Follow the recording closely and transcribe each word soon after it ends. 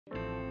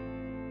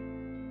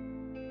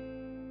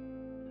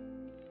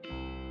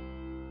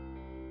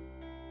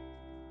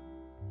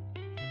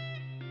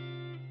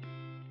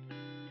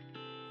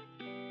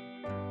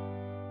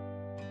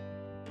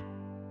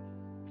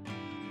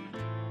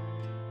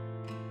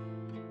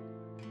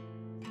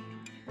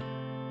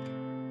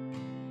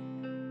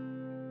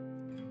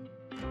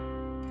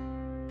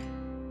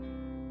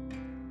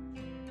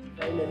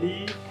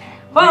Finally,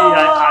 we are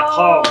at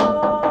home.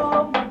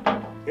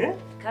 Eh?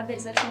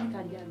 Kabeza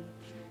cy'umutaryana.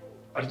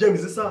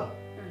 Aryamize saha.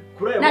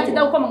 Kuraya. Nati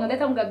ndagukomanga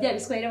ndeta muga bya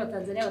biswahili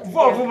abatanzania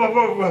Vuba vuba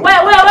vuba.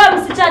 We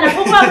msichana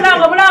fungua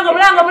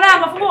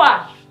mlango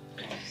fungua.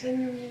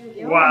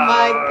 Oh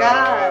my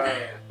god.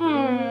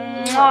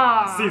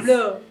 Sis,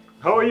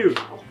 how are you?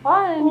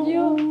 Fine,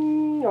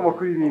 you.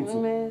 Amakuru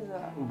y'ibintu. Meza.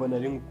 Mbona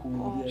ari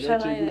mukumbuye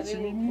aracyo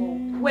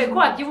kinini. We ko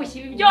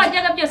wabyibushye ibyo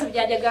wajyaga byose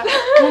byajyaga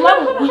mu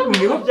mamu.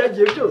 Niho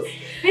byagiye byose.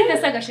 Bite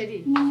saga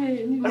sheri.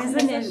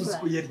 Bize neza.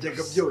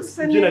 Yaryaga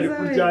byose. Ibyo nari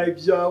kurya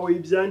ibyawe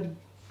ibyandi.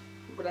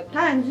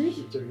 Uratangiye.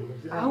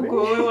 Ahubwo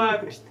wowe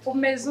wapi?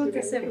 Umeze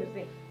ute se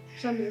bebe?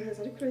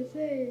 Shameze ariko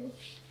ise.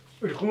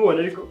 Uri kumubona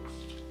ariko?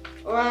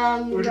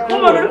 Wanda.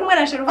 Umuntu uri kumwe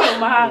na sheri uvuye mu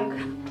mahanga.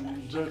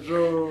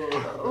 Jojo.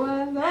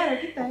 Wanda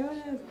aragitayo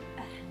neza.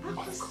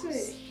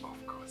 Akose.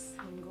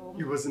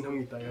 Ibaze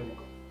ntamwitayeho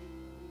niko.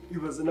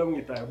 Ibaze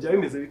namwitayeho. Bya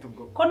bimeze bite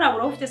ubwo? Ko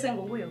nabura ufite se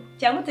ngo nguyo.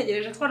 Cyangwa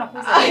utegereje twona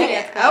kuza rero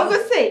yatwa. Ahubwo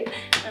se.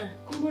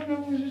 Kumbona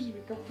mujuje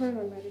bikakora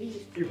nari.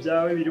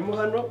 Ibyawe birimo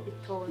hano.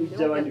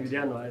 Iby'abandi biri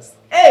hano hasi.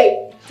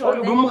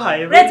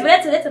 Bumuhaye.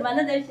 Uretse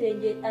manda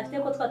ndabikirenge afite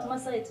ko twatuma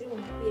saye turi mu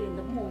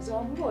kwirinda muzo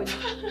wamubonye.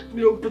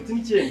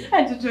 39.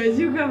 Ati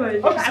twagiye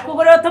ugabaye.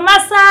 Akugora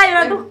Tomasa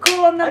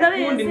iradukunda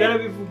ndabizi. Ubundi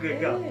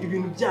narabivugaga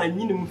ibintu byanyu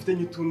nyine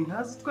mufitanye utuntu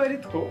ntazi twari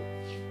two.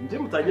 Nje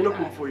mutangiye no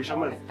kumfurisha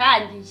amazi.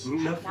 Kandi.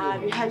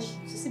 Nabihari.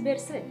 Sisi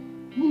berse.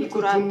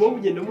 Nikurata mu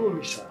bugenda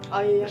mumisha.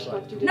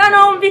 None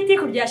umviti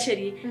kurya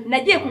sheri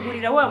nagiye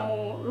kugurira wa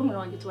mu rumwe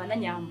wanjye tubana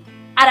nyamba.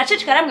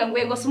 Araceceka arambwa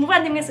ngo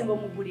umuvandimwe se ngo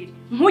mugurire.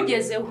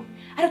 Nkugezeho.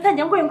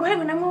 Aratangira ngo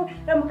hengo namwe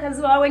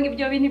ramukazi wawe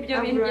ngibyo bintu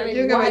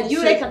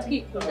byo reka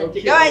twikunda.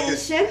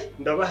 Gabanyishe.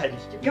 Ndabahari.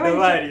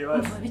 Ndabahari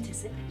basi.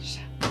 Bitese.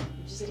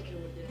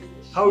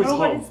 How is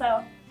home?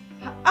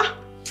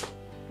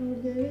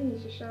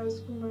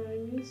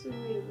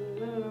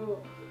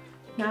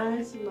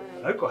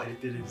 Ariko hari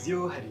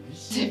televiziyo, hari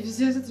biki.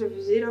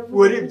 Televiziyo iravuga.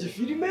 Warebye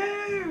filime?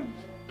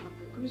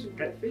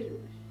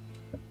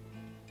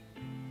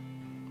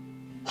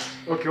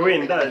 Okay,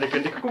 wenda reka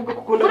ndike kuvuga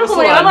ko ukunda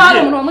gusobanura. Hari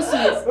umuntu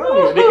wamusubiye.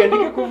 Reka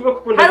ndike kuvuga ko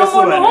ukunda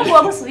gusobanura. Hari umuntu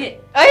wamusubiye.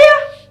 Aya.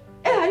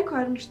 Ariko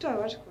hari inshuti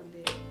wabaje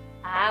kondera.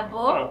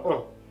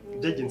 Abo.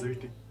 Byagenze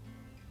bite?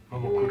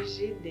 Amakuru.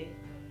 Jide.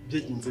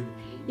 Byagenze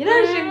bite?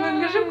 Yaraje ngo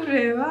ngaje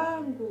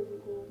kureba ngo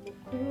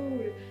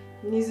mukuru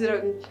nizira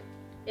nki.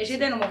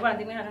 Ejide no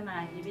muvandimwe hano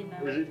nanjye bina.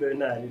 Ejide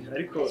nani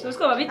ariko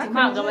Sosiko babita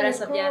impanga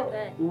barasabye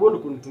ataye. Ubona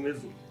ukuntu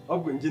tumeze.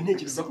 Ahubwo nje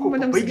ntekereza ko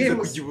papa yigize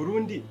kujya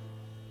Burundi.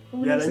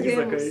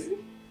 Yarangiza akazi.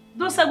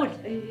 Dusa gutya.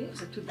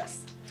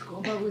 Tudasa.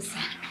 Tugomba gusa.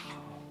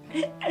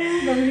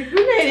 Bamuri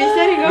kunera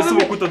cyari ngo. Ese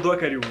umukuta do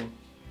karibu.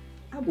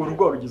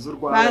 Urugo rugize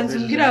urwa.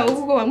 Banzubwira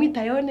ubwo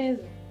bamwitayeho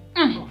neza.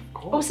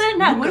 Ubuse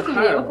nta muri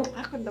kubireba ko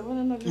ako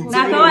ndabona nabi.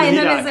 Nakabaye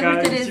nabeze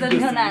gutereza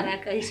niho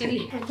narakahishe ri.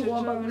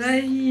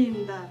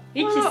 Urahinda.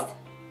 Iki se?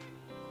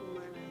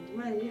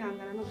 Imana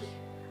ihangana no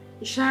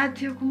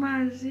ishati yo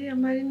kumazi,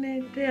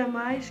 amarinete,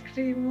 ama ice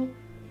cream,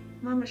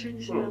 mama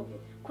shengisha nabo.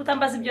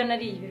 Kutambaza ibyo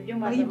nariye ibiro byo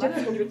mazi. Ibyo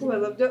ntabwo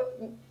kubaza byo.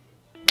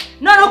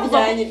 No kuva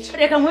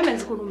reka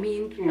nkwemeze ku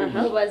ruminda.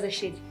 Mubaze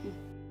sheri.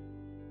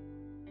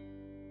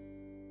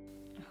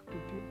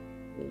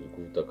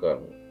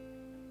 Kutakana.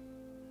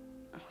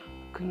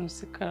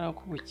 Kunusekara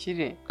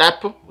kubukire.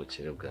 Apo,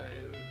 bukire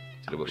bwayo.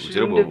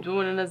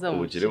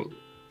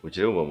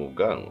 Bukire mu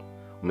bwanwa.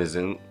 Umeze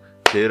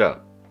kera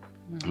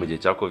mu gihe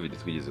cya Covid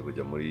twigeze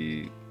kujya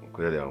muri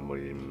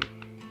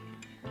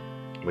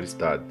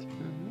stade.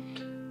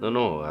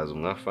 Noneho haza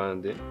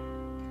umwafande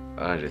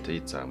aje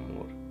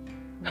yitsamura.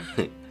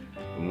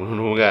 Umuntu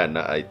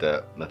n'umwana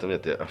ahita natamye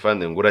ati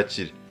afande ngo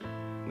urakire.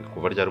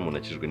 Kuva ryari umuntu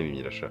akijwe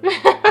n'ibimyirasha.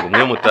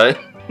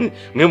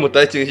 Mwe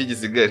mutaye kintu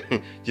gisigare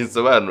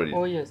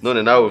kinsobanurira.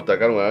 None nawe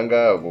utakanwa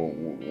hanga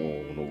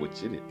ngo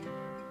gukire.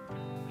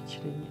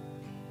 Bukire.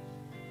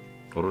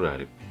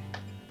 Ururari.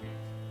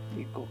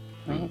 Yego,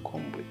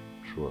 namukomboye.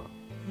 Sure.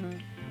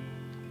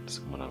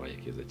 Simona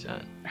bayekeza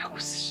cyane.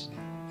 Akusi.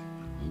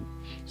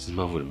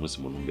 Simba buri munsi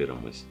umuntu umbera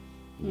mushya.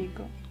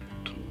 Yego.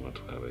 Tunuma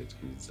twabaye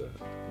twiza.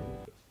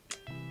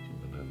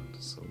 Banana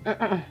dusoma.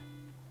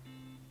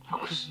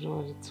 Akusi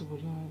waritse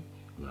Burundi.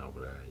 Na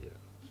buraya.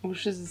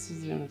 Ubushize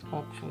sizirana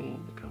twapfuye.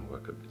 Kangwa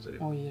kabisa ari.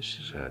 Oya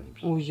shishani.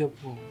 Oya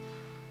bo.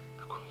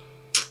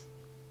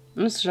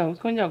 Nusijanga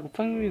twongera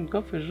gupfa nk'ibintu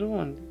twapfuye ejo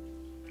bundi.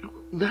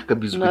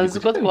 Nakabizu nazi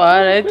ko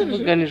twaraye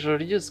tuvugana ijoro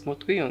ryose ngo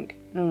twiyunge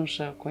none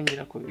ushaka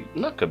kongera kubi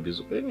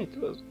nakabizu kari ni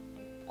kibazo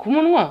ku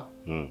munwa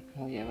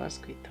oya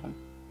baskwitamo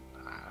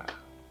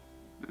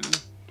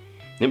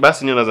ni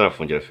basi niyo naza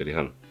nafungira feri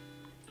hano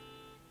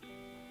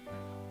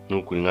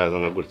nukuri nkaza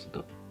ngagurutse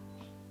do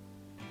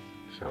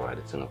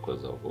shawaretse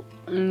nakoza uko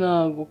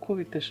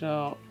nagukubita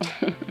shawa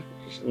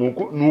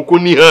nuko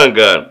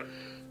nihangana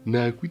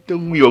nakwita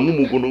nkwiba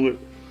nk'umugono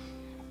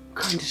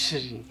kandi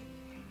sheri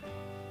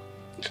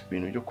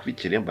ibintu byo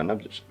kubikiremba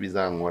nabyo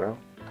bizankora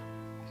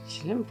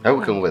kiremba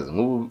ariko kamubaza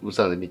nk'ubu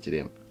usanze ni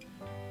kiremba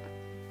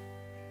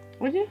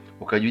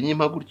ukajya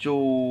unyima gutyo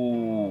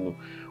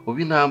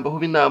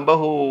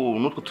ubinambaho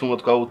n'utwo tungo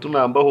twawe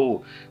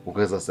tunambaho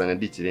ukazasanga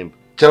ndi ikiremba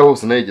cyangwa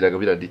hose nayigiraga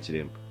bira ndi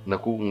ikiremba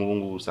nakubu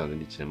ngubu usanga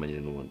ndi ikiremba nyine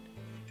n'ubundi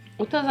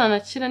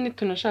utazanakira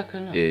nitunashaka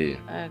na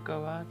ayaga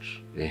bacu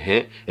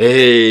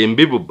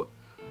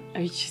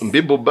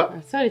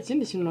mbibuba sari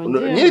ikindi kintu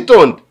nongeye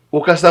nyitonde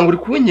ukasanga uri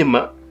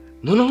kunyima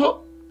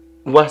noneho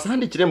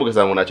wasanga ikiremba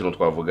ugasanga nta kintu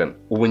twavugana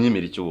ubu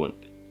nyimira iki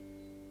ubundi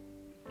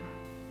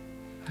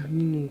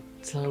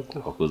nzago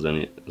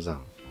akuzanye za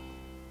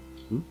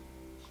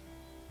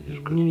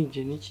nyine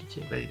igihe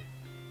n'ikigera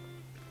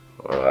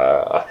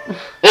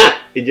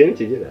igihe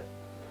n'ikigera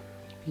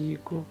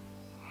yego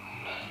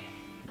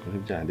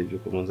n'ibyandi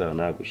by'uko munzaba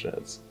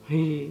nagushatse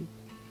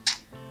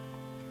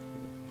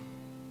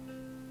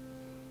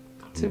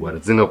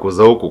waratsinga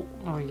kuzaho kuko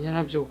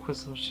yarabyo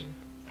gukozaho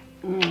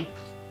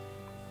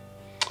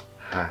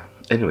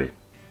anyway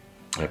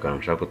akantu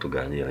nshaka ko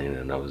tuganira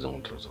nyine navuze ngo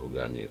turaza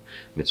kuganira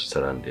Mitsustu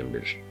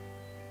arandembeje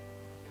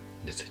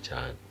ndetse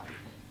cyane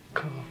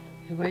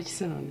yabaye iki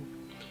se none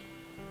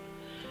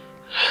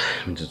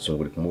Mitsustu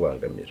ngo uri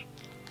kumubangamira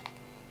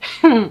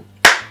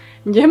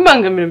njye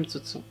mbangamira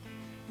Mitsustu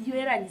iyo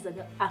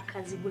yarangizaga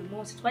akazi buri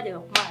munsi twajyaga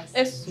ku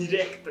mazi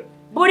direct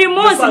buri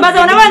munsi maze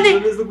n'abandi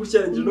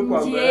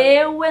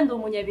yewe ndi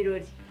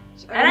umunyabirori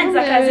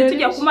arangiza akazi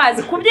tujya ku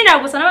mazi kubyina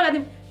gusa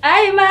nabaga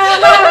ay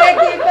mama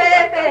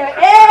wekipepe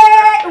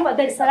umva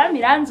Dar es Salaam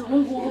iranze ubu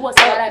ngubu bose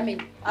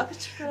baramenye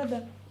akacikada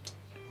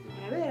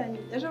aberanye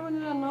ejo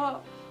bonera no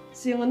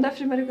singo nda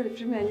film ariko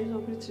film yanyuze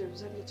kuri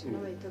televiziyo ndetse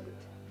n'abayita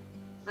gute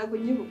ntabwo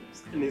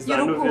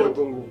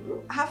y'urukundo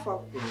hafa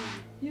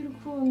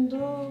y'urukundo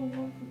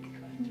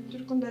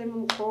y'urukundo arimo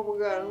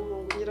umukobwa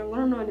n'umuhungu ngira ngo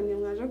none mwe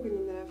mwaje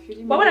kunyinira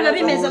film wabonaga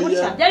bimeze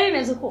gutya byari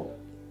bimeze uko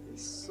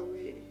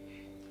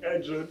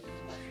John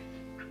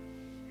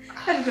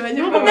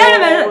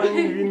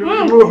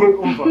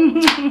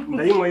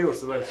ndayimo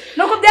yose bari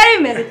nuko byari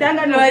bimeze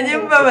cyangwa nabanye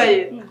mbabaye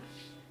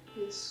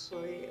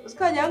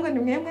uskajya ngo ni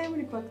mwemwe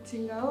muri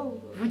acting aho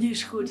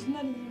vugisha kuri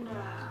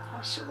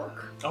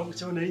ashoboka aho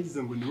cyane narigize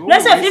ngo ni wowe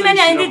nase filime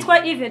ni yitwa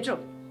Ivejo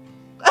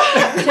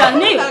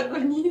cyane ntabwo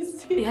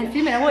nyisi hari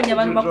filime nabonye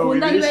abantu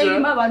bakunda niba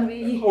irimo abantu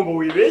umbo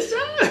wibeshya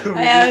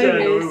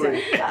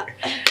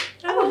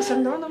abo gusa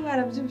ndabona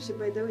mwarabyibushe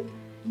by the way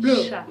bro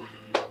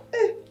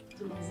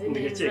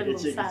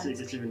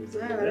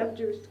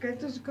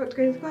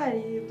twari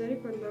twaribye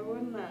ariko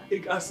ndabona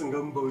asanga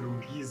mbawira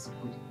ubwiza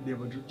ukuri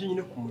reba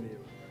byonyine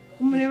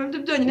kumureba byo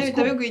byonyine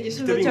bitabiguye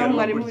igisubizo cyangwa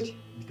mwari muri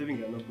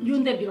bitabingana gutya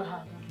yundebye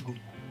bahaga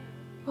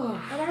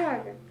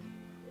arahaga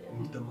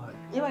ndamara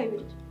yabaye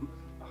ibiryo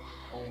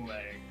oh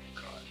my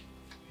god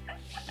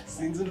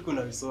sinzi uko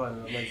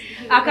nabisobanura maze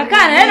aka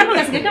kana rero nako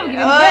gasigaye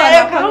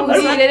kavuga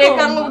ibintu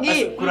reka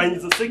nkubwire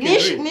kurangiza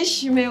secondary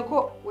nishimiye ko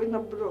we na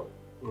bro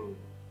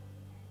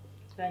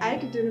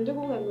ariko ibyo bintu byo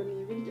kuvuga ngo ni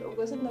ibiryo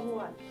ubwo se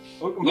ndabona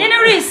nyine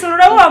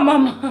urisurura wa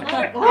mama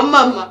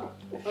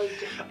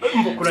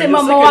se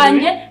mama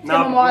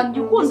wanjye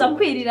ukunda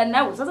kwirira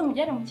nawe uzaza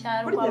mujyane mu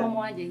cyaro kwa mama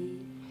wanjye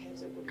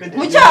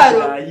mu cyaro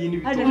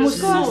hari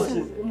umusozi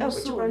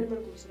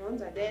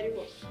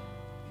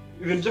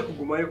ibintu byo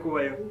kugumayo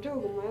kubayo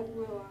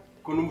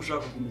ko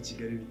n'umushaka kuguma i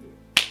Kigali bite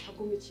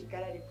aguma i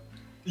Kigali ariko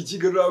i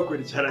Kigali akora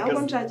icyarakazi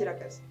ahubwo nshakira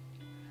akazi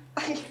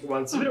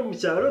wansubira mu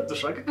cyaro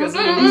dushaka akazi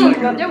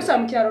bajya gusaba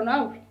mu cyaro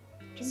nawe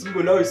simbo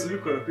nawe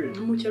isubikora kweli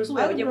mu cyaro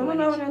usubiye bajya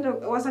kubona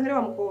wasanga ari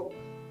wa mukobwa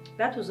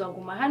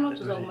tuzaguma hano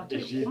tuzaguma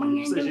turi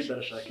kumwe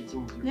ndashaka iki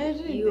mu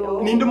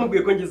gihugu ninde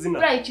umubwiye ko ngeze ina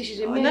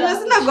urayicishije none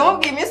sinagwa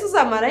mubwiye iminsi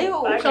uzamarayo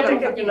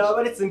naba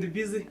baretse ndi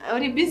busy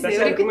uri busy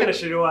uri kumwe na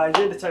sheri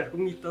wanjye ndacyari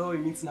kumwitaho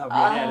iminsi ntabwo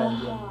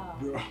yarangira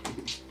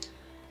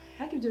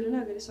ariko ibyo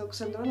ntabwo ari sawa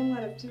gusa ndabona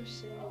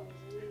mwarabyibushye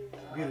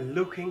we're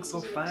looking so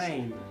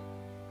fine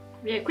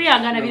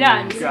kwihangana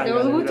birangiye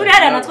ubu turi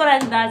hariya natwo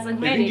ndaza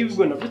nkwereke ibi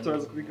ngibi nabyo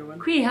turaza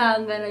kubigabanya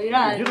kwihangana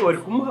birangiye ibyo wari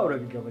kumuha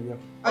urabigabanya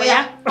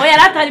oya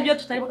ratari ibyo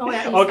tutari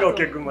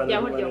okay gumana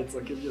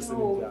okay byose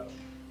ni byawe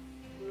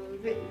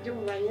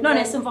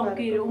none se mva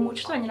mubwire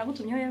umuco twanye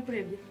nagutumyeho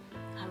yakurebye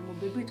hari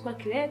umubebe witwa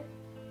Claire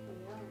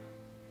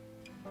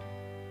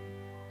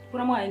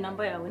uramuhaye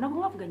namba yawe nabwo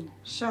mwavuganye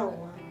shawo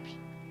wapi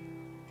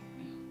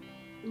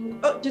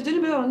jete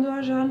nibe wandi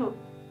waje hano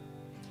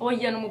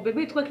oya n'umubebe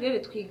witwa Claire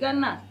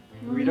twigana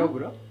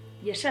wirabura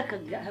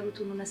yashakaga hari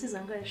utuntu nasize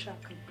anga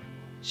yashakaga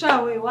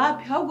shawe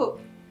wapi ahubwo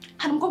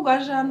hari umukobwa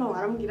waje hano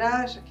arambwira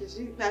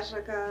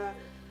ashaka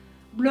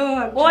bro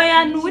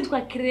oya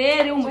n'uwitwa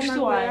Claire w'umushiti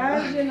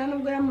wanjye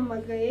nubwo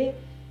yamamagaye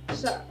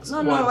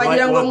none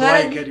wagira ngo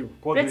mwaragiye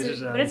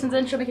uretse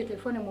nze nshobeke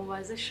telefone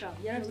mubaze sha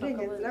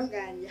uburenganzira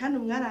bwanjye hano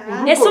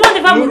mwarahaye ese ubundi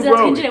va mu nzira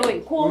twinjire we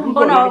ko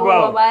mbona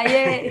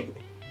wabaye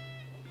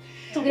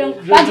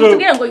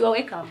tubwire ngo you are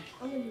welcome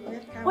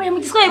oya mu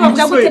Giswahili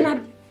bavuga gute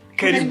ntabwo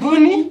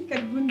karibuni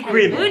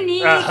karibuni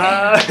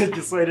aha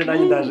Giswahili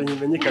nanjye ndaje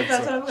nyimenye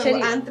kabisa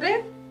entre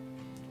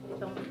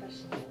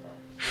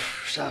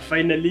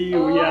finally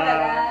we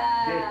are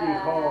getting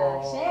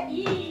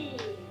home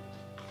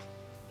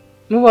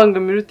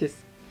mubangamira ute se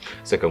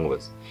seka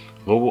nkubaza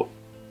nk'ubu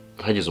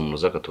hagize umuntu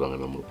uza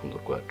akatubangamira mu rukundo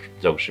rwacu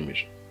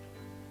byagushimisha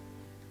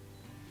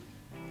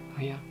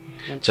oya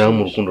cyangwa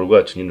mu rukundo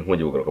rwacu nyine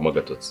nkongeye kugarukamo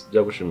agatotsi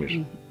byagushimisha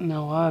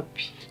na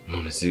wapi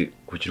none si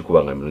kuki uri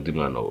kubangamira undi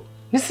mwana wawe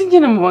nisi njye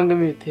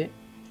namubangamiye te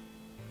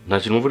nta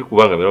kintu wumva uri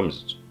kubangamira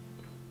Mitsutsu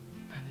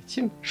nta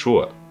kimwe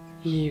sure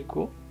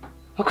yego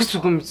akoze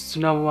ubwo Mitsutsu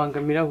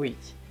namubangamira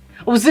wiki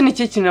ubuze ni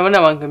cyo kintu naba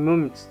nabangamiye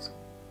Mitsutsu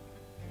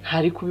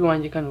ntari kubi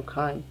wanjye kano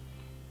kanya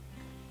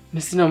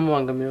nisi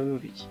namubangamira mu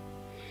biki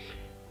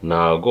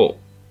ntago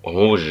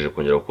wamubujije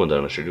kongera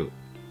gukundana na sheri we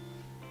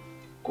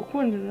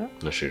gukundana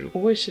na sheri we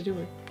uwe sheri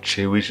we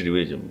sheri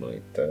we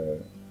jemata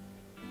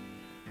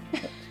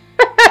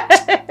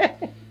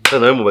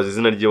nawe mubaza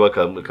izina rye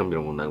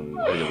bakambira ngo ntabwo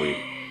we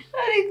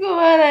ariko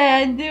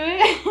barayanjye we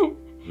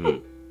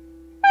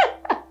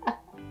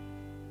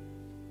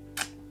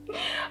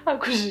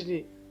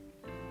akujiri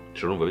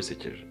sheri umva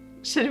bisekeje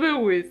sheri we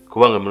wese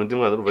kubangamira undi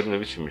mwana urumva ari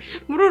nabishimishije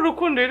muri uru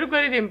rukundo rero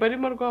rwaririmba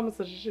arimo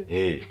rwamusajije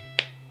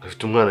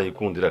afite umwana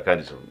yikundira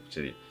kandi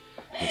sheri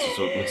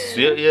Mitsutsu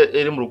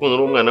yari mu rukundo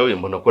n'umwana we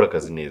mbona akora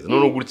akazi neza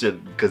none gutya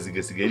kazi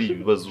gasigaye ari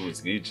ibibazo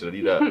usigaye yicara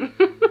arira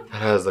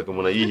araza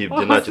akamuna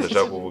yihibye nta kintu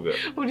ashaka kuvuga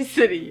uri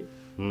seriye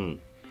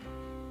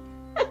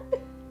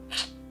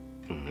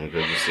ntega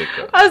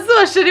guseka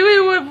azo sheri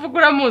we vuga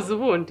uramuzi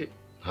ubundi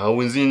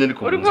ntawe nzi nyine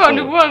ariko uri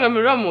kwandi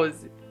kubangamira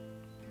uramuzi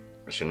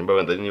sheri mba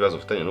wenda n'ibibazo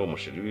ufitanye n'uwo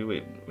musheri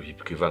wiwe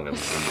uhitwivanga mu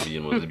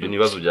bintu ibyo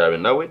nibazo byawe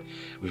nawe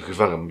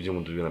wikivanga mu byo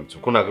mundu binamutse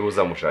kuko ntago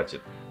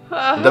uzamushakira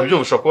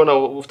ndabyumva ushobora kubona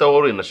ufite aho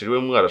wari na sheri we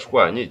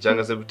mwarashwanye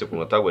cyangwa se bite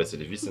kuntu atagwaye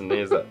serivisi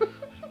neza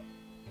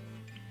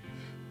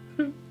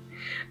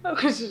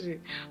akujije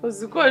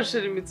uzi ko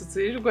sheri Mitsutsu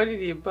yirirwa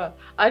aririmba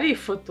ari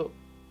ifoto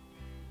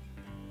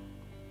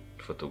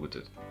gute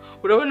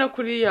urabona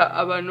kuriya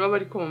abantu baba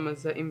bari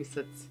kwamamaza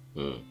imisatsi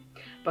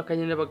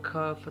bakagenda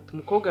bakafata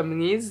umukobwa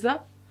mwiza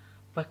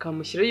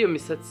bakamushyiraho iyo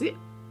misatsi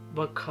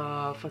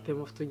bakafata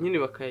amafoto nyine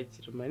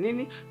bakayagira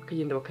manini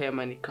bakagenda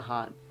bakayamanika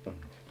ahantu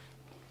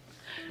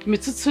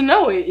Mitsutsu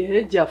nawe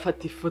yagiye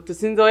afata ifoto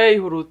sinzi aho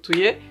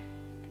yayihurutuye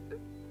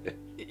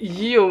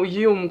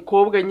iyo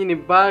mukobwa nyine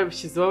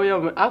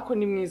bashyizeho ako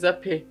ni mwiza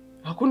pe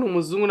ako ni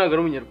umuzungu ntabwo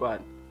ari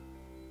umunyarwanda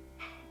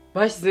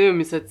bashyizeho iyo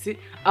misatsi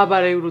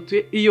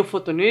abarayihurutuye iyo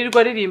foto niyo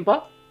yirirwa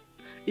aririmba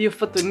iyo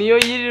foto niyo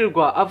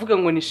yirirwa avuga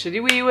ngo ni sheri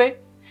wiwe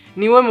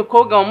niwe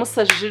mukobwa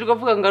wamusajije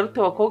avuga ngo arute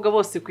abakobwa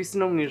bose ku isi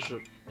no mu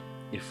ijoro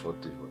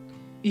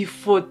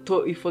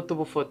ifoto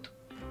bufoto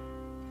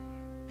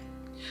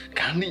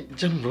kandi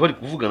cyangwa bari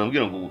kuvugana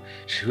ambwira ngo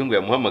sheri ngo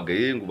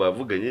yamuhamagaye ngo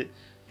bavuganye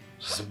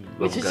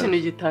iki kintu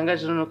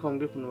gitangaje no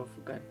kwambira ukuntu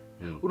bavugana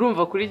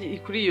urumva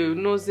kuri iyo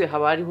noze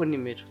haba hariho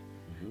nimero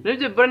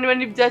nibyo bora niba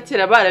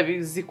nibyakera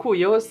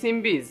barabizikuyeho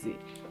simbizi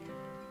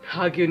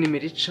ntago iyo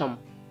nimero icamo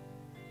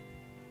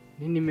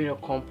ni nimero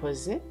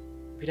composé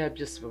biriya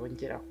byose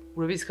babongeraho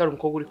urabizi ko ari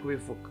umukobwa uri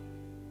kubivuga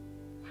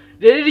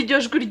rero iryo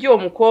jwi ry'uwo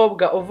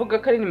mukobwa uvuga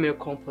ko ari nimero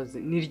composé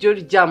niryo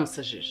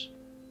ryamusajije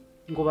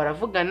ngo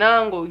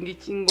baravugana ngo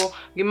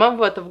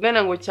impamvu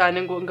batavugana ngo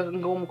cyane ngo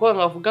uwo mukobwa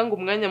ngavuga ngo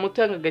umwanya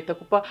muto yangagahita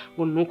kupa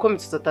ngo nuko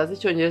Mitsutsu atazi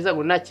icyongereza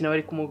ngo nta kintu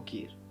bari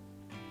kumubwira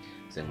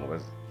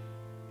nkubaza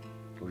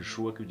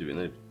ubishuwa ko ibyo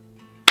bintu ari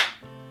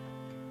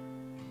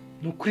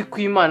nukuri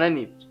kw'Imana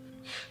nibyo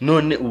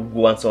none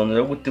ubwo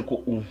wansobanurira gute ko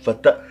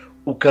umfata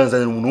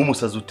ukanzanira umuntu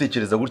w'umusazi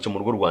utekereza gutyo mu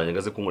rugo rwanjye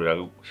ngaze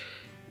kumurira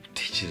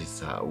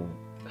utekereza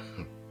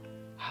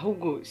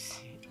ahubwo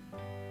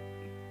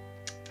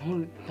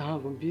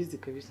ntabwo mbizi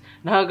kabisa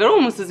ntabwo ari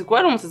umusazi kuba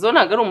ari umusazi we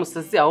ntabwo ari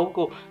umusazi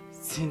ahubwo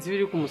sinzi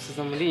ibiri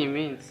kumusaza muri iyi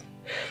minsi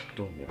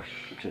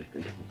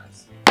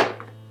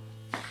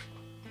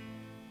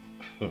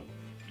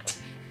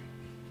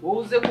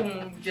wowe uze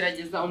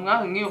kumugerageza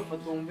umwahe nk'iyo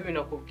foto wumve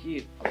ibintu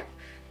akubwira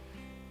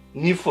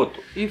n'ifoto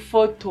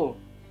ifoto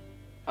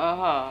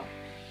aha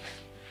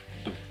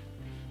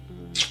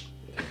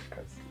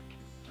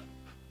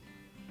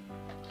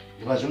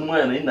baje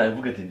n'umwana nari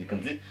nabivuga ati ndika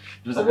nzi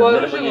byuza kandi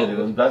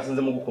n'abanyerero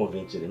ndasinze mu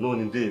gukonvenkere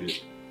none ndebe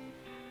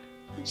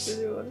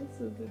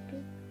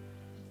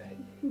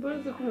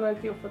mbaze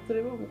kumwaka iyo foto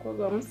reba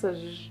umukobwa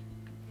wamusajije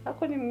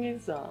ako ni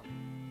mwiza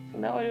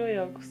nawe ariwe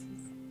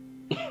yagusize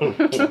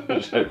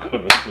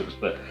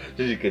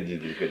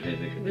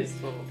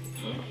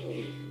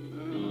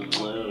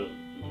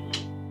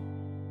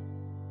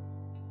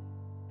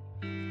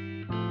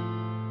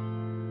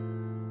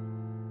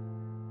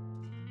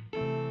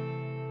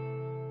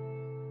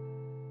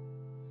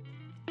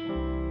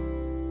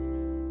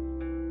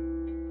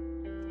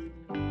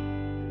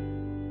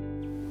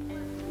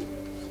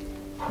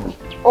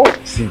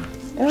Sim.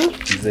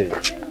 Dizer.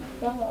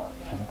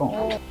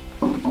 Bom.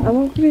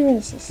 Amakuru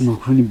yose.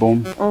 Amakuru ni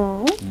bom.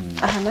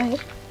 Aha nahe.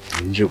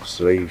 Nje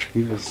gusura iyi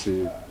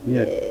você.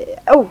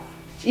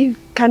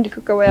 Kandi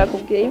kukaba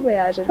yakubwiye iba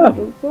yaje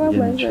kuko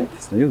amaze.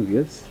 Saiu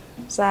yes.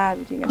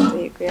 Sabe,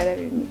 diga-te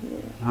yarabimubwiye.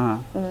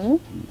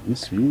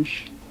 Isso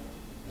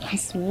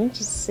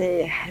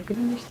se hargo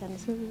n'ishana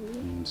se.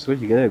 So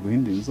kigali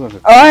guhindura inzoka.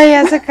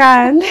 Oya se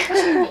kandi.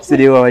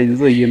 Siri wabaye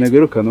inzoka yena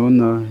garuka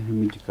none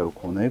mu gikaro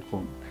kubona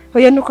ariko.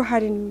 Oya nuko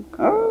hari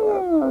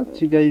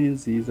Kigali ni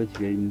nziza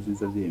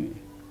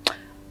byemeye.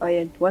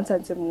 Oya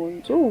wansanze mu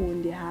nzu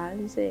wundi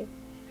hanze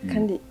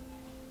kandi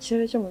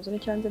ikirere cyo mu nzu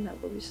n'icyanze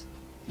ntabwo bisa.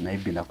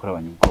 Nayibi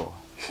nakorabanye ubwoba.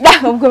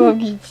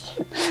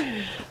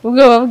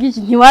 Ubwoba bw'iki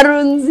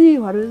ntiwarunzi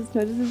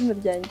izina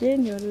ryanjye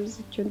ntiwaruzi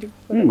icyo ndi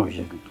gukora.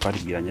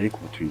 Twaribwiranye ariko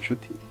ubu turi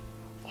inshuti.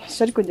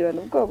 Ariko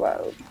ndibana ubwoba.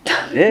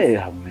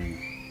 Hamwe.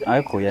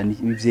 Ariko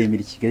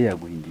nivyemera Kigali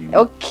yaguhindira.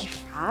 Okay.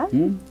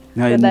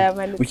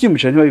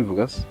 Ukimuca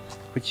ntibabivuga se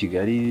ko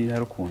Kigali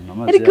hari ukuntu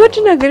amazi. Ariko iwacu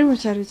ntabwo ari mu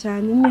cyaro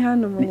cyane ni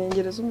hano mu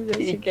nkengero z'umujyi wa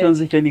Kigali. Icyo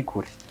nzi cyo ni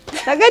kure.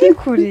 Ntabwo ari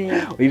kure.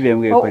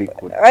 Uyibembwiye ko ari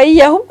kure.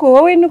 Oya ahubwo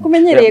wowe nuko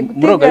umenyereye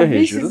gutega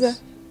bisi za.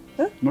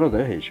 Muroga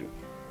yo hejuru.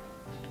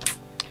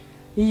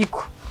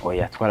 Yiko.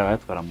 Oya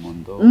twara mu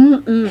ndo.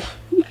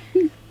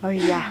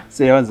 Oya.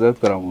 Se yabanza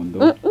batwara mu ndo.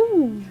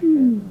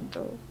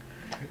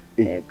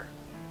 Yego.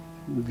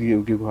 Ugiye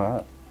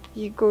guhaha.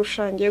 Yego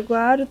ushangiye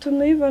guhara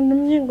utuntu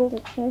yibantumye ngo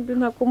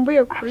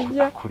ntakumbuye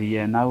kurya.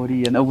 Kuriya nawe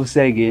uriya nabwo se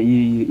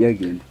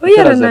yagenda.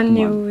 Oya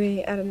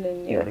arananiwe.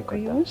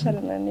 Uyu munsi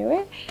arananiwe.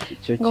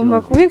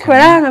 Ngomba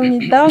kubikora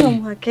nkamwitaho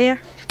nkamuha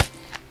care.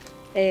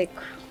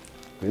 Yego.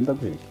 Wenda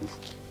guherekeza.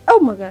 Oh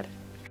my god.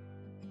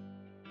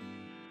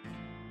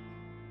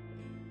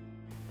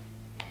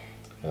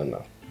 Ana.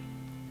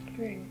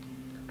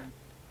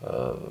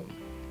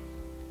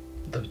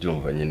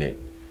 Ndabyumva nyine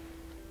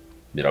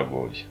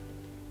biragoye.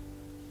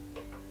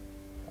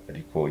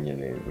 Ariko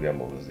nyine buriya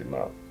mu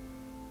buzima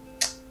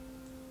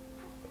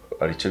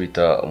ari cyo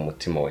bita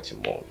umutima wa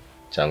kimuntu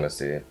cyangwa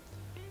se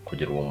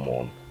kugira uwo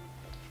muntu.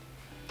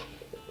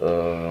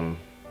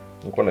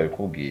 Nuko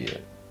nabikubwiye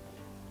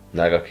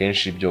naga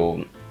kenshi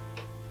ibyo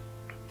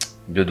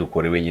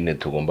dukorewe nyine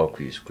tugomba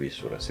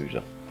kwishyura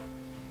sibyo.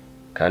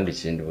 Kandi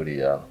ikindi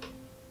buriya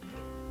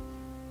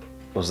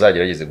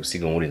uzagerageze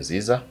gusiga inkuru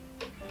nziza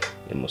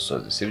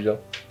imusozi sibyo.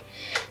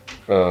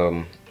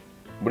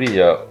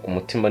 Buriya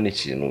umutima ni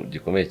ikintu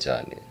gikomeye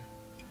cyane.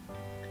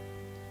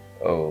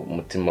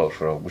 Umutima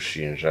ushobora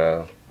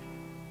kugushinja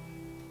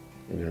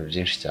ibintu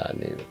byinshi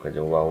cyane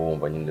ukajya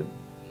wumva nyine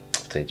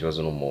ufite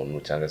ikibazo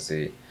n'umuntu cyangwa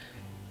se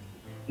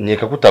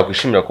nkeka ko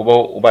utakwishimira kuba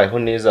ubayeho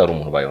neza ari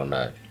umuntu ubayeho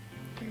nabi.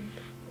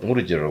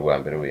 Nk'urugero rwa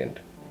mbere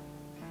wenda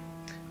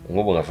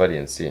nk'ubu nka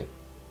Valence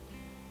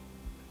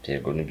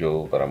yego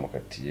nibyo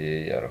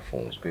baramukatiye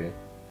yarafunzwe.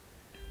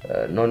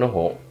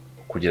 Noneho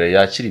kugira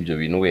yakira ibyo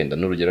bintu wenda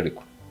n'urugero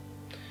ariko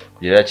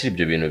kugira yakira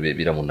ibyo bintu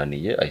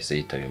biramunaniye ahise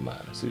yitaba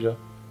Imana sibyo.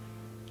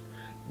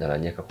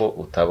 Naranyeka ko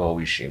utabaho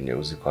wishimye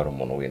uzi ko hari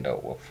umuntu wenda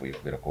wapfuye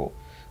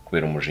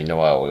kubera umujinya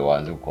wawe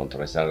wanze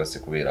gukontrola cyangwa se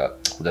kubera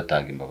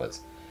kudatanga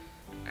imbabazi.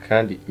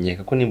 Kandi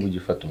nyeka ko nimba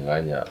ugifata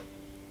umwanya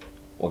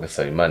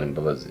ugasaba Imana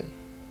imbabazi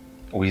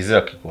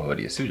wizera ko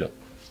ikubabariye sibyo.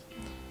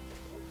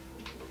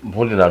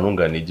 Mbundi nta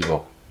ntungane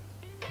igibaho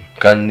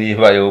kandi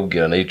niba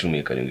yobwira nayo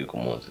 17 ku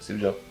munsi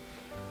sibyo.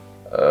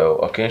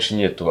 Akenshi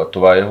nyine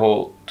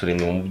tubayeho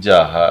turemwe mu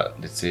byaha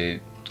ndetse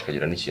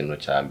tukagira n'ikintu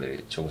cya mbere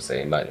cyo gusaba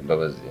Imana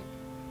imbabazi.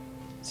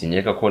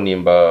 Sinyeka ko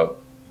nimba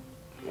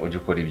ujye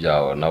ukora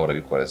ibyaha nawe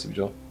urabikora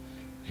sibyo.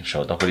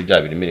 Nshobora udakora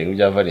ibyaha biremereye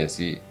nk'ibya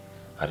Valence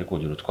ariko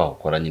ugira utwaho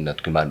ukora nyine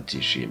natwe Imana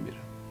itishimira.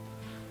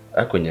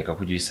 Ariko nyeka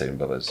ko ujye uyisaba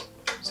imbabazi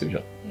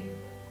sibyo.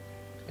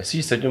 Ese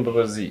uyisabye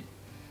imbabazi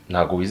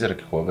ntabwo wizera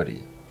ko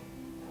ikubabariye.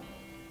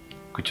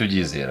 Kucyo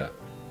ubyizera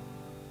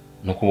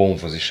nuko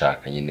wumva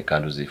uzishaka nyine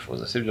kandi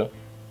uzifuza sibyo.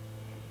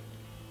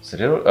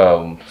 Rero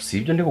si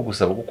ibyo ndi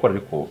kugusaba gukora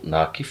ariko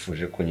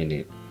nakifuje ko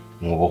nyine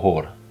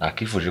mubohora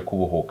nakifuje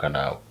kubohoka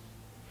nawe.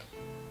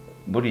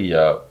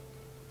 Buriya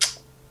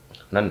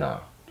nana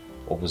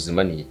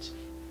ubuzima ni iki?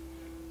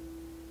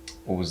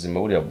 Ubuzima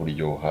buriya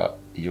buryoha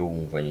iyo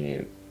wumva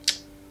nyine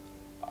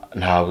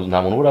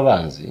nta muntu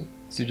urabanzi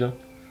sibyo.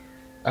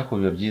 Ariko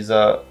biba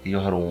byiza iyo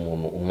hari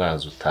umuntu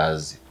umwanzi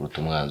utazi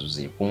kuruta umwanzi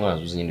uzi.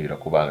 Umwanzi uzi nyine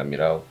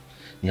birakubangamira.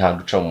 Ni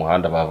handi uca mu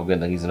muhanda bavuga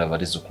wenda nk'izina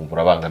Valence ukumva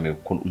urabangamiye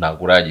kuko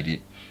ntabwo uragira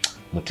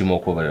umutima wo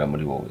kubarira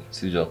muri wowe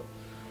sibyo.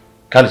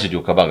 Kandi icyo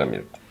gihe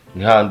ukabangamirwa.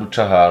 Ni handi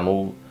uca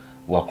ahantu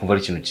wakumva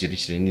ari ikintu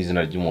kirekire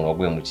n'izina ry'umuntu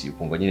waguye mu kiyi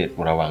ukumva nyine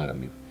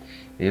urabangamiwe.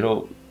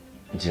 Rero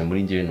ngiye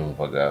muri njyewe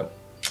numvaga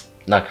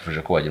nakifuje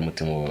ko wagira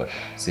umutima ubabara.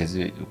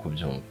 Sinzi uko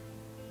byumva.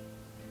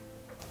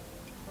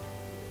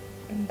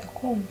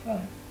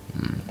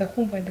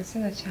 Ndakumva ndetse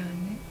na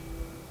cyane.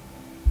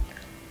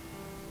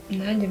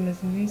 Nanjye maze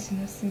iminsi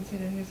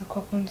nasinzira neza ko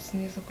akundutse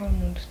neza ko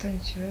umuntu ufitanye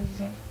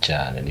ikibazo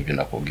cyane nibyo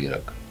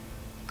nakubwiraga.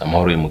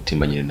 Amahoro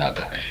y'umutima nyine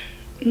ntagahari.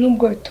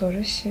 Nubwo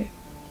bitoroshye.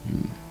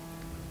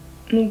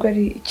 Nubwo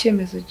ari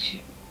icyemezo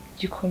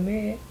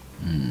gikomeye.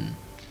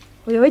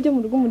 Oya wajya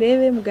mu rugo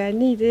murebe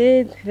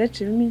muganire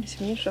ntirace iminsi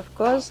myinshi of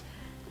course.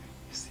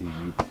 Si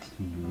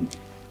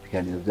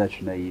ibiganiro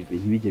byacu na Yves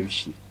ntibijya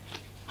bishira.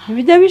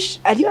 Ntibijya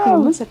bishira ariko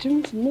uyu munsi aca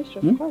iminsi myinshi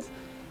of course.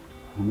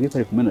 Mubwiye ko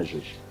ari kumwe na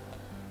Jojo.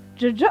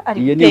 Jojo ari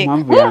guteka. Iyo niyo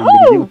mpamvu ya mbere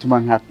igiye gutuma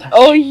nkata.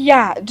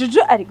 Oya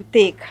Jojo ari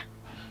guteka.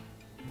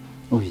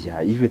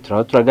 Oya Yves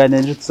turaganira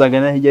ejo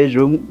tuzagana hirya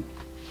ejo.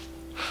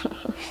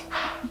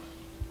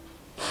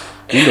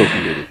 Nindo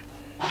kumbere.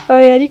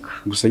 Oya ariko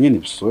gusa nyine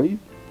bisoye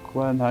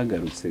kuba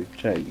ntagarutse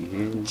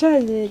cagihe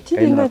cyane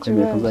kiri ntacyo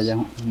nakomeye kuzajya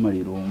nkumara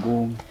irungu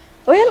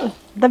oya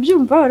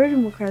ndabyumva wari uri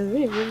mu kazi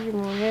uri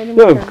mu mwanya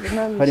mu kazi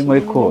nta harimo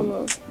ariko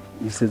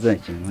isezerano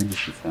ikintu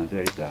ntigishisanzwe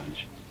yari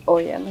ganje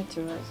oya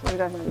ntakibazo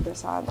birana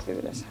bidasanzwe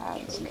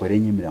kore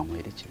nyemera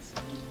nkwerekeza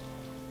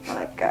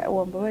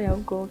wambaye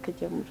ahubwo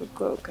ukajya mu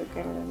rugo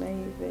ukaganira na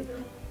Yves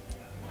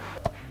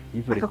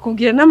Yves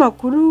akakubwira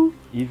n'amakuru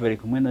Yves ari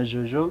kumwe na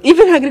Jojo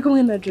Yves ntabwo ari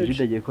kumwe na Jojo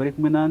Jojo agiye kuba ari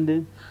kumwe nande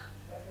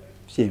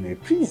byemeye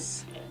please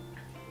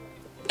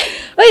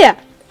oya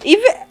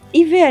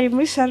Yves ari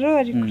muri salon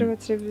ari kureba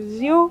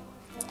televiziyo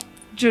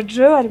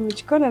Jojo ari mu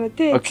gikoni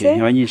aratetse okay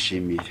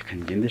ntibanyishimiye reka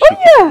ngende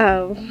shike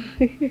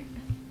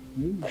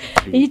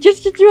iki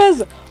cyo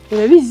kibazo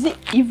urabizi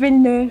Yves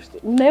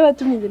nawe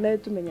watumye nawe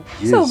tumenya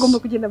so ugomba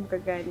kugenda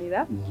mukaganira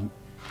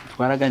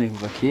twaraganira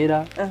kuva kera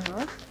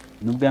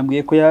nubwo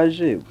yambwiye ko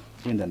yaje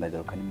wenda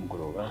ndagaruka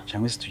nimugoroba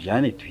cyangwa se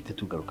tujyane tuhite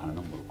tugarukana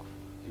no mu rugo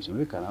ibyo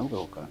bikana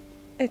ahubwo ukana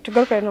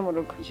tugarukane no mu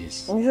rugo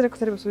yes nizere ko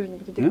utari busubire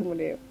inyuma tujye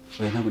kumureba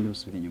oya ntabwo ndi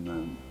busubire inyuma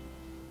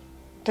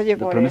tujye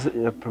kumureba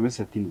la promesse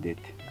est une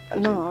dette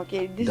no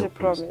okay this is a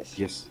promise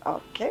yes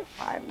okay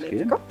fine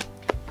let's go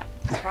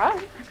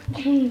fine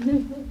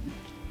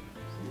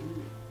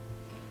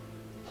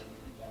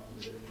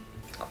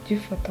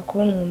kugifata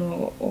kubona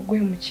umuntu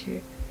waguhemukiye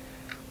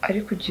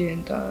ari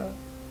kugenda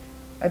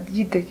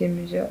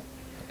adyidegemeje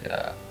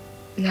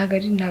ntabwo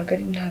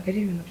ari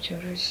ibintu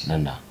byoroshye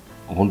nana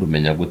ubundi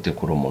umenya gute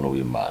ko uri umuntu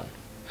w'Imana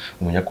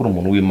umenya ko uri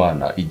umuntu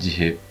w'Imana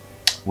igihe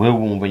wewe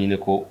wumva nyine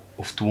ko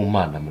ufite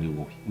ubumana muri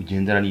wowe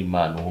ugendera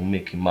n'Imana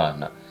uhumeka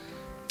Imana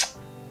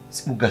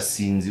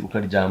ugasinzira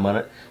ukaryamana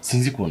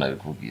sinzi ukuntu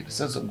nabikubwira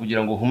sasa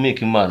kugira ngo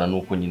uhumeke Imana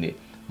nuko nyine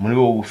muri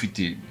wowe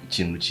ufite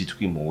ikintu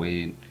cyitwa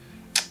impuhwe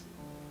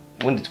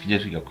ubundi tujye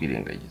twiga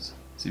kwirengagiza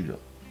sibyo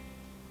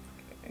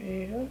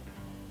rero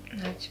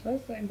nta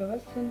kibazo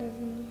imbabazi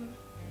ndazimuha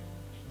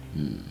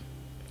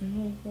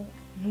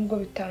nubwo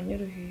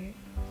bitanyoroheye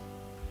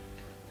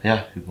ya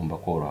bigomba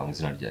koroha mu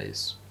izina rya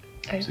Yesu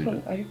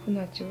ariko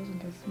nta kibazo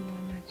ndazimuha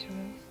nta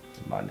kibazo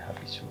Imana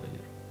ihabwe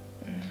icyubahiro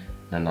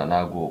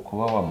ntago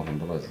kuba wamuha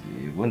imbabazi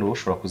ubundi wowe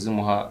ushobora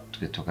kuzimuha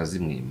twe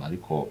tukazimwima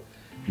ariko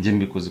njye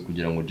mbikoze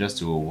kugira ngo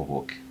just wowe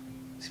ubohoke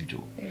sibyo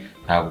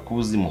ntago kuba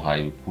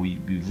uzimuhaye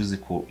bivuze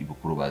ko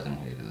ibukuru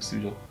bazimuhereza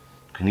sibyo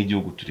twe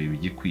n'igihugu tureba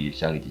igikwiye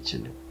cyangwa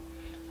igikenewe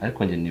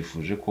ariko njye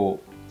nifuje ko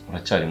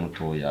uracyari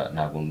mutoya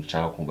ntabwo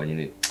nshaka kumva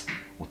nyine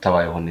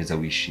utabayeho neza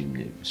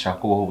wishimye ushaka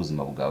kubaho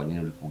ubuzima bwawe nyine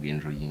uri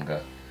kubwenjoyinga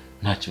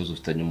nta kibazo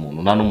ufitanye umuntu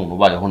nta n'umuntu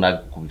ubayeho nabi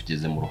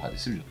kubigeze mu ruhare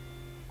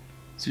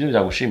sibyo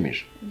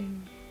byagushimisha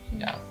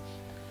ya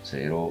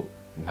rero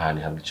Imana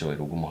ihabwe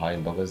icyubahiro bw'umuhaye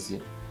imbabazi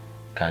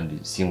kandi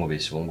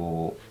sinkubeshye ubu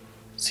ngubu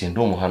sindi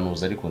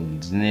umuhanuzi ariko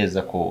nzi neza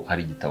ko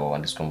hari igitabo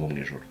wanditswemo mu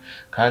ijoro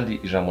kandi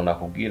ijambo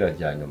nakubwira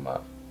rya nyuma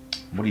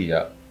buriya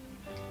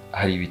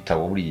hari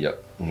ibitabo buriya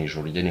mu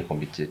ijoro rye niko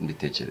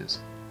mbitekereza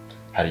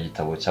hari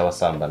igitabo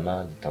cy'abasambana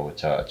igitabo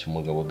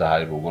cy'umugabo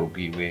udahaye urugo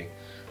rwiwe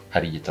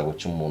hari igitabo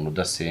cy'umuntu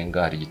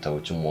udasenga hari igitabo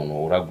cy'umuntu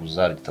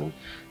uraguza hari igitabo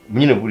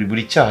nyine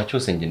buri cyaha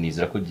cyose nge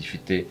nizera ko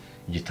gifite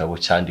igitabo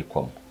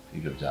cyandikwamo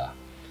ibyo byaha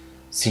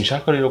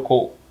sinshaka rero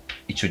ko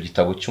icyo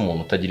gitabo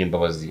cy'umuntu utagira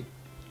imbabazi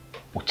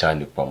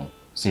ucyandikwamo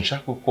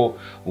sinshaka ko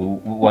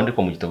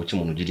wandikwa mu gitabo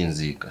cy'umuntu ugira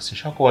inziga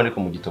sinshaka ko wandikwa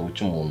mu gitabo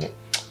cy'umuntu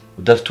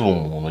udafite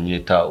ubumuntu nyine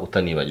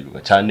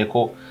utanibagirwa cyane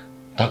ko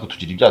ntabwo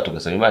tugira ibyaha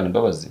tugasaba Imana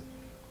imbabazi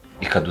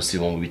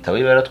ikadusiba mu bitabo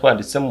biba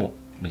yaratwanditsemo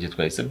mu gihe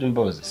twayisabye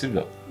imbabazi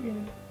sibyo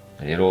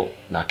rero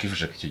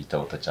nakifuje ko icyo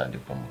gitabo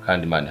utacyandikwamo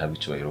kandi Imana ihabwe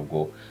icyubahiro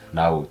ubwo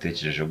nawe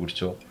utekereje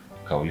gutyo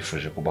ukaba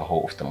wifuje kubaho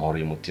ufite amahoro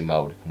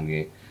y'umutima uri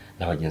kumwe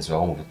n'abagenzi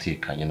bawe mu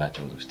butekanye nta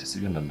kibazo ufite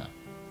sibyo nana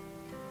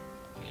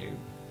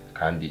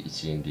kandi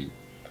ikindi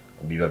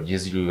biba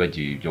byiza iyo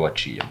wibagiwe ibyo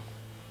waciyemo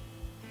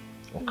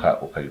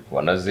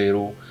ukabikuba na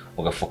zero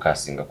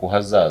ugafokasinga ku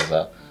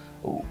hazaza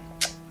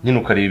nyine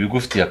ukareba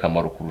ibigufitiye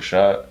akamaro kurusha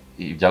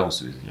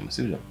ibyagusubiza inyuma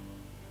sibyo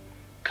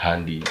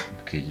kandi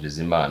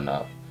ukegereza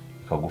Imana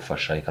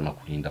ikagufasha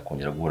ikanakurinda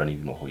kongera guhura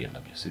n'ibintu wahuye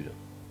nabyo sibyo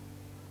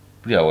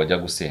buriya wajya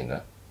gusenga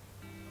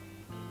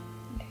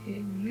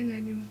rimwe na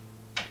rimwe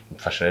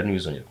mfasha rero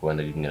ntibizongere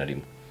kubana rimwe na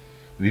rimwe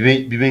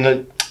bibe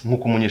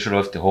nk'uko umunyeshuri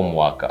aba afite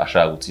homework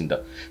ashaka gutsinda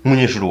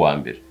nk'umunyeshuri wa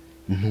mbere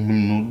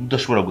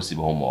udashobora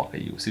gusiba homework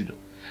yiwe sibyo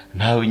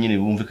nawe nyine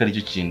wumve ko ari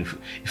cyo kintu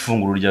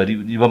ifunguro rya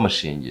riba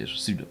amashengesho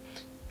sibyo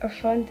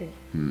afande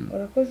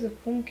urakoze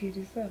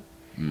kumbwiriza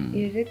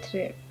iyi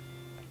letre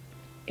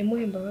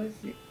imuha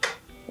imbabazi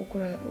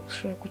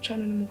ushobora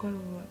gucana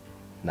nimugoroba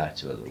nta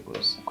kibazo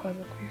rwose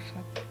ukaza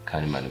kuyifata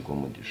kandi Imana iguhe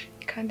umugisha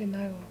kandi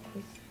nawe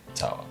wakoze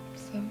sawa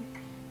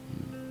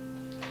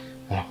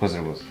murakoze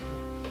rwose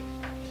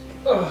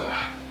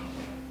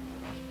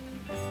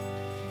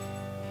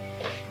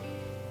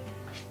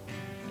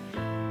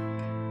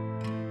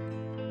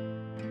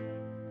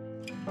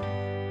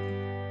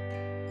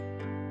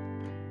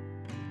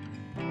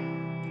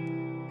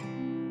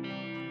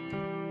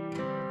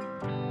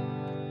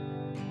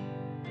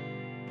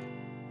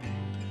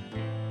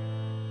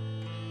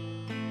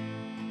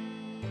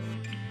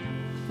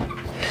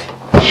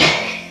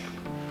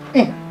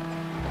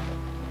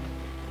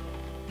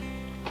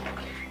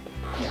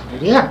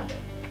uri hano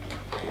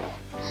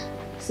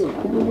se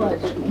kuba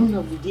waje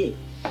ntunavuge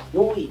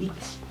wowe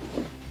iki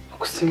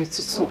gusa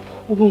mitsutsu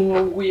ubu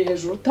nkunguye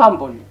hejuru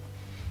utambona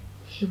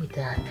yewe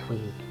data we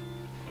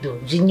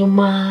doje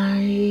inyuma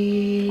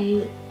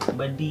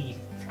badiri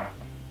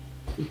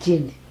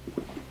ikindi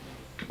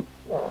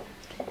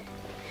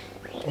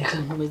reka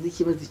nkubaze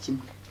ikibazo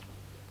kimwe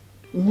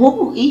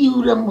nk'ubu iyo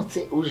uramutse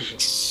uje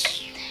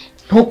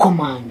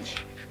ntukomange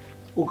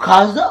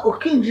ukaza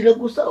ukinjira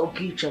gusa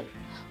ukicara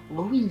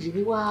uba winjira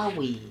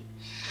iwawe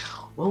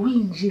uba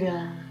winjira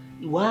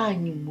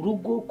iwanyu mu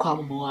rugo kwa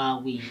mama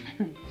wawe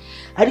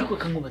ariko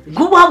akankubaza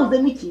nk'ubu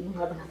habuzemo ikintu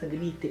nkaza nkasanga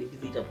n'iyi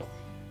televiziyo irabuze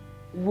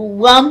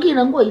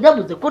wambwira ngo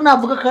irabuze ko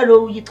navuga ko ari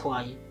wowe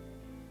uyitwaye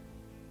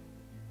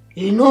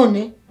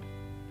none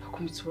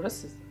hakumitse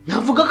urasize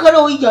navuga ko ari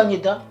wowe uyijyanye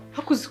da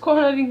hakuzi ko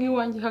hari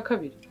nk'iwanjye ha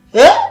kabiri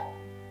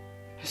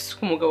ese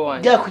umugabo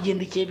wanjye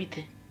byakugendekeye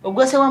bite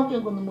ubwo se wambwiye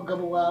ngo ni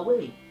umugabo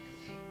wawe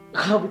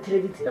haba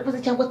televiziyo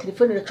irabuze cyangwa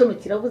telefone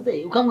iracometse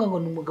irabuze ukambwira ngo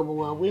ni umugabo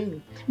wawe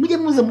mujye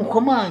muze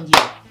mukomange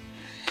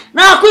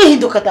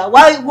nakwihinduka da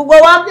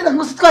wambwira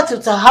ngo se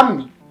twaturutse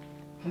hamwe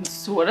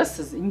si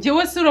warasize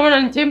njyewe se urabona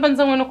njyewe mba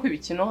nzanywe no kwiba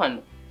ikintu hano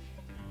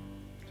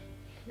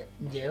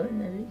njyewe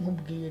nari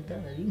nkubwiye da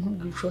nari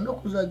nkubwiye ushobora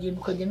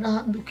kuzagenda ukajya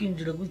n'ahandi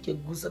ukinjira gutya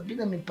gusa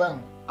bina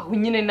mipanga aho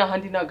nyine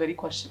n'ahandi ntabwo ari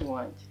kwa shiri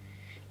wanjye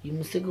uyu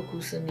musego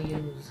kusa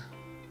n'iyeruza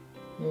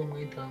n'uwo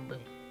mwenda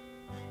wambaye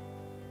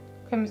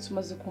kamitse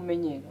umaze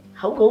kumenyera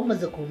ahubwo wowe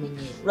umaze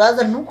kumenyera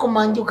uraza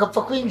ntukomange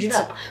ukapfa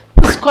kwinjira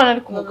ko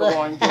nari ku mugabo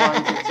wanjye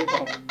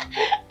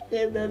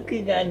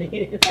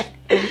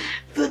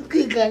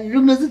twiganira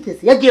umeze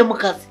utese yagiye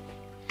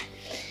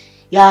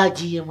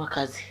mu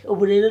kazi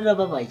ubu rero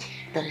urababaye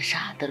dore sha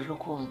dore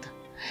urukundo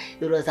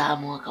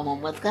rurazamuka mu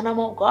matwi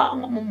n'amaboko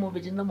mu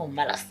mubiri no mu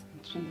maraso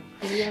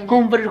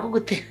nkumva ruri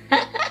kugutera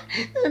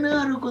noneho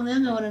hari ukuntu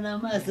nkabona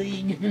n'amaso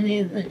y'inyuma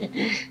neza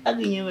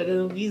akinyuma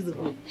rero ubwiza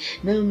ukuri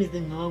nawe umeze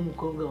nka wa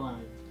mukobwa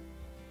wanjye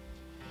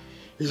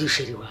uyu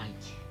sheri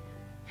wanjye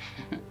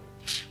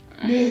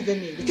neza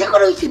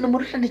cyakora ikintu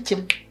murusha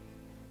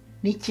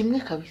ni kimwe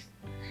kabisa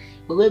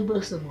wowe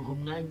bose muha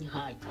umwanya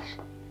uhagije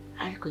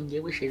ariko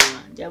njyewe sheri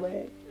wanjye aba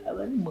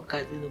ari mu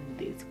kazi no mu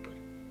desipora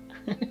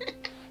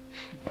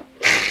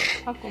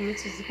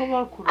hakometse uzi ko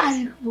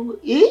bakuruze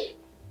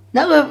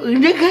nawe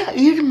ndeka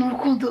iyo uri mu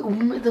rukundo uba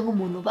umeze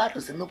nk'umuntu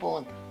barose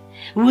n'ubundi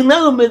ubu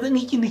nawe umeze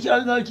nk'ikintu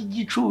cyangwa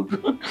cy'igicucu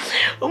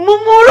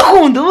mu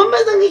rukundo uba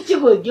umeze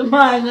nk'ikigoryi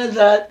mpanga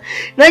zaza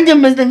nanjye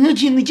meze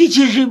nk'ikintu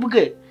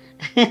cy'ikijibwe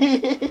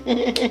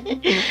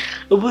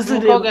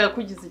umukobwa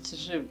yakugize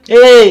ikijibwe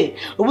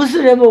ubu se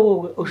ureba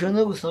wowe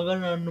ushobora gusanga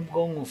nta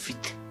n'ubwonko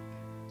ufite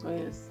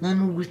nta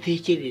n'ubwo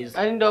utekereza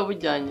ari nda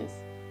wabujyanye se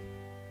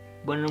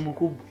mbona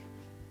mukubwa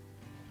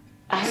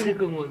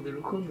ariko nkunda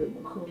urukundo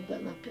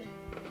mukundana pe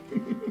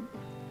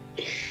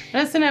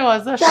ese nawe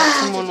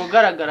wazashaka umuntu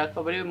ugaragara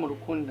akaba ari we mu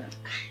rukundana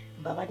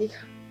mbabarira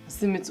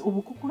asimitse ubu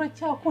kuko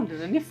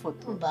uracyakundana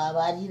n'ifoto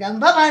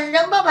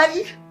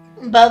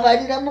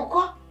mbabarira muko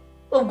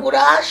ubwo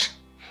uraje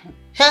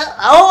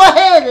aho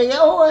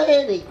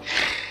wahereye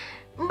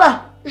mba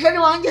jari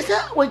wanjye se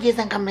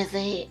wageze ngo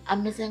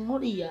ameze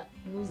nk'uriya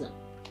muza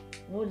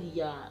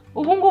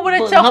ubu ngubu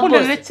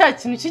uracyakundana cya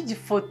kintu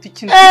cy'igifoto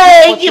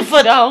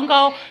igifoto aho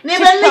ngaho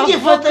niba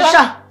n'igifoto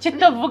sha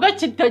kitavuga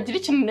kitagira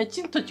ikintu na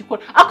kimwe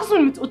gikora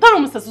akuzumitse utari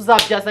umusatsi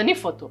uzabyaza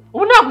n'ifoto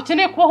ubu ntabwo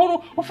ukeneye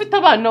kubaho ufite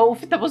abana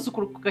ufite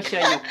abuzukuru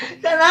kugashyira nyoko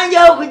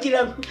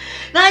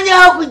nanjye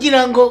aho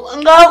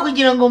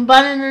kugira ngo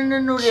mbane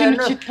n'uriya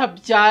ikintu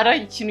kitabyara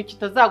ikintu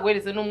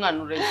kitazaguhereza n'umwana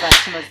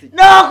urazakimaze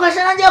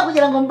nakosha nanjye aho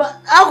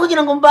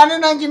kugira ngo mbane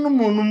nanjye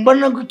n'umuntu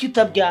mbona gutyo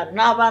utabyara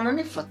nabana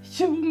n'ifoto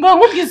mba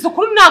nkubwiza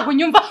ukuri ntabwo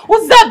nyumva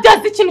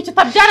uzabyaza ikintu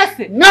kitabyara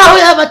se naho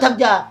yaba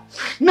atabyara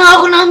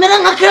ntabwo namera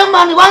nka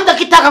killaman wanda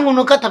kitaka ngo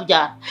nuko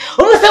atabyara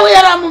ubu se we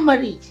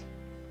yaramumariye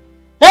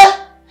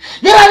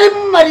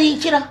yaramumariye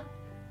ikira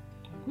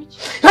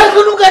ariko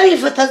nubwo ari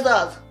ifoto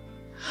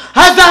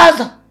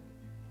hazaza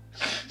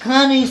nta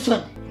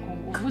n'isoni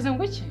uvuze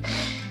ngo iki